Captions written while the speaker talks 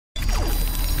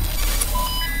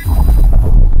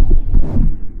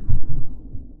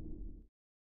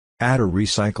Add a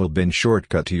recycle bin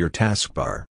shortcut to your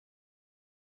taskbar.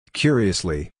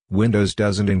 Curiously, Windows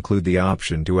doesn't include the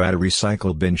option to add a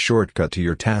recycle bin shortcut to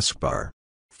your taskbar.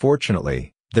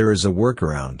 Fortunately, there is a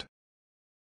workaround.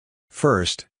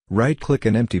 First, right-click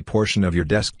an empty portion of your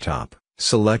desktop,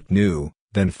 select New,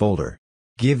 then Folder.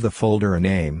 Give the folder a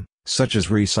name, such as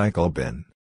Recycle Bin.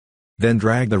 Then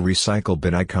drag the recycle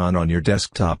bin icon on your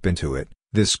desktop into it.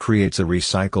 This creates a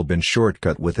recycle bin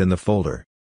shortcut within the folder.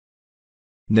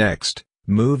 Next,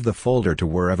 move the folder to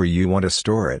wherever you want to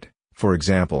store it, for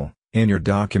example, in your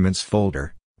Documents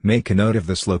folder. Make a note of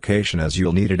this location as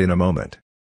you'll need it in a moment.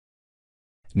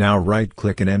 Now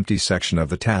right-click an empty section of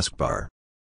the taskbar.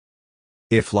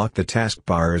 If Lock the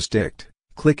taskbar is ticked,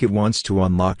 click it once to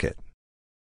unlock it.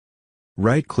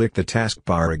 Right-click the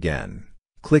taskbar again,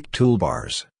 click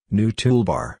Toolbars, New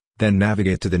Toolbar, then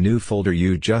navigate to the new folder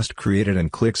you just created and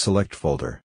click Select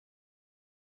Folder.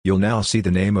 You'll now see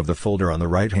the name of the folder on the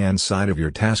right-hand side of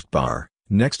your taskbar,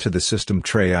 next to the system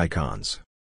tray icons.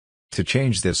 To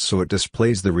change this so it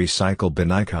displays the recycle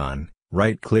bin icon,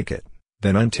 right-click it,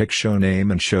 then untick Show Name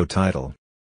and Show Title.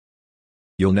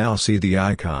 You'll now see the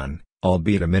icon,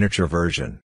 albeit a miniature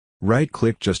version.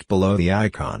 Right-click just below the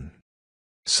icon.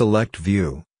 Select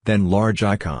View, then Large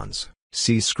Icons,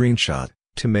 see Screenshot,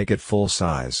 to make it full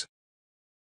size.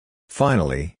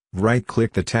 Finally,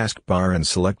 right-click the taskbar and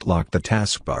select Lock the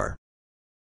taskbar.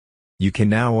 You can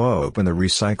now open the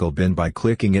recycle bin by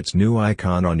clicking its new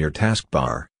icon on your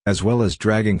taskbar, as well as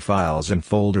dragging files and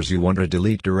folders you want to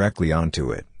delete directly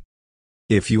onto it.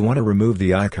 If you want to remove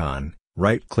the icon,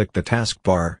 right-click the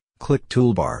taskbar, click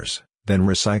Toolbars, then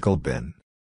Recycle Bin.